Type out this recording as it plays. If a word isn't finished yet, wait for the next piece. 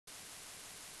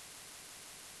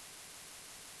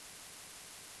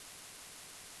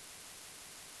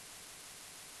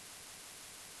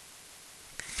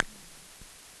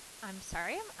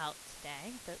Sorry I'm out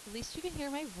today, but at least you can hear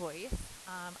my voice.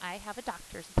 I have a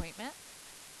doctor's appointment.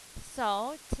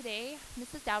 So today,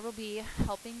 Mrs. Dowd will be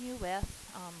helping you with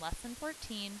lesson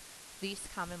 14,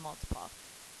 least common multiple.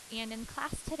 And in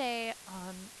class today,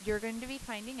 you're going to be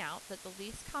finding out that the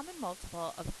least common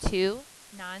multiple of two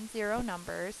non-zero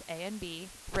numbers, a and b,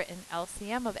 written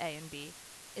LCM of a and b,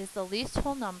 is the least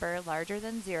whole number larger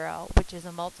than 0, which is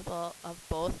a multiple of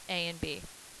both a and b.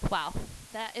 Wow,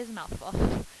 that is a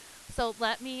mouthful. So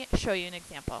let me show you an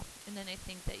example, and then I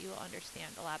think that you will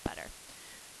understand a lot better.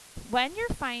 When you're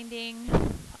finding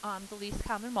the least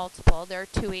common multiple, there are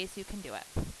two ways you can do it.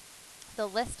 The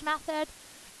list method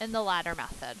and the ladder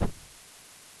method.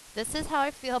 This is how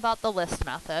I feel about the list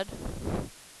method.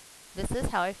 This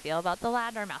is how I feel about the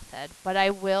ladder method. But I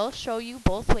will show you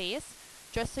both ways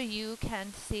just so you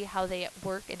can see how they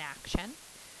work in action.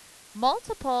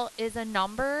 Multiple is a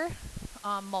number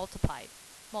multiplied.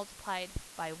 Multiplied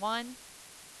by 1,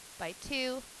 by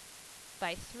 2,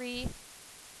 by 3,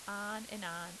 on and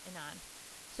on and on.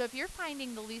 So if you're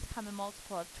finding the least common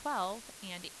multiple of 12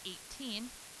 and 18,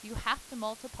 you have to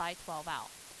multiply 12 out.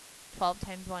 12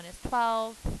 times 1 is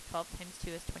 12, 12 times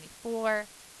 2 is 24,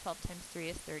 12 times 3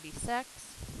 is 36.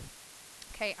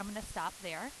 Okay, I'm going to stop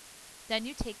there. Then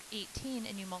you take 18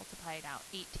 and you multiply it out.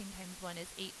 18 times 1 is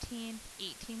 18,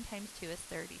 18 times 2 is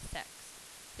 36.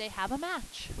 They have a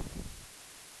match.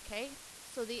 Okay,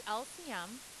 so the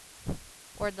LCM,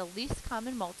 or the least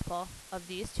common multiple of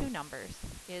these two numbers,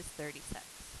 is 36.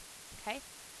 Okay?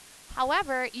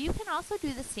 However, you can also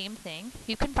do the same thing.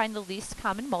 You can find the least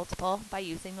common multiple by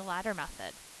using the ladder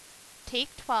method.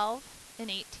 Take 12 and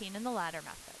 18 in the ladder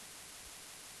method.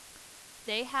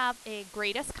 They have a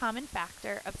greatest common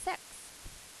factor of 6.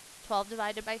 12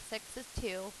 divided by 6 is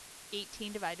 2.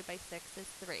 18 divided by 6 is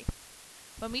 3.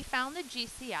 When we found the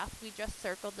GCF, we just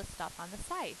circled the stuff on the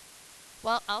side.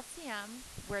 Well, LCM,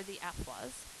 where the F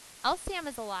was, LCM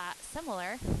is a lot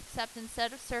similar, except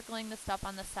instead of circling the stuff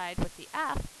on the side with the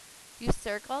F, you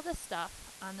circle the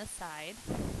stuff on the side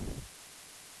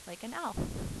like an L.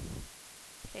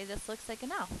 Okay, this looks like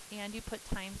an L, and you put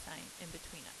times sign in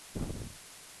between it.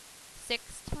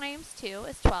 6 times 2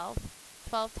 is 12.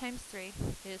 12 times 3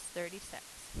 is 36.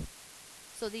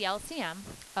 So the LCM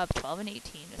of 12 and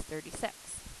 18 is 36.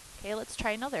 Okay, let's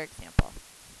try another example.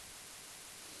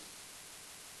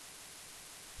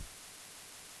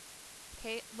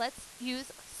 Okay, let's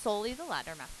use solely the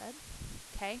ladder method.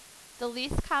 Okay, the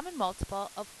least common multiple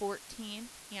of 14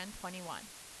 and 21.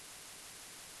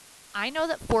 I know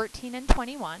that 14 and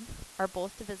 21 are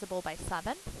both divisible by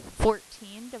 7.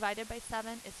 14 divided by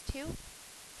 7 is 2.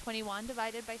 21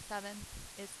 divided by 7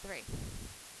 is 3.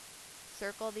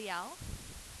 Circle the L.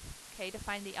 Okay, to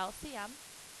find the LCM,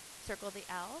 circle the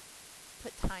L,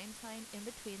 put times sign in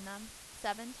between them.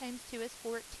 7 times 2 is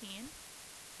 14,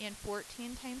 and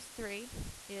 14 times 3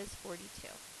 is 42.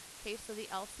 Okay, so the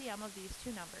LCM of these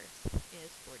two numbers is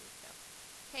 42.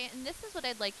 Okay, and this is what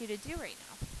I'd like you to do right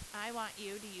now. I want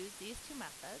you to use these two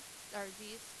methods, or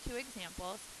these two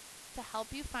examples, to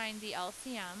help you find the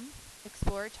LCM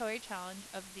exploratory challenge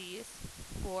of these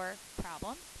 4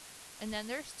 problems. And then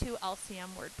there's 2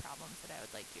 LCM word problems that I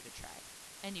would like you to try.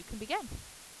 And you can begin.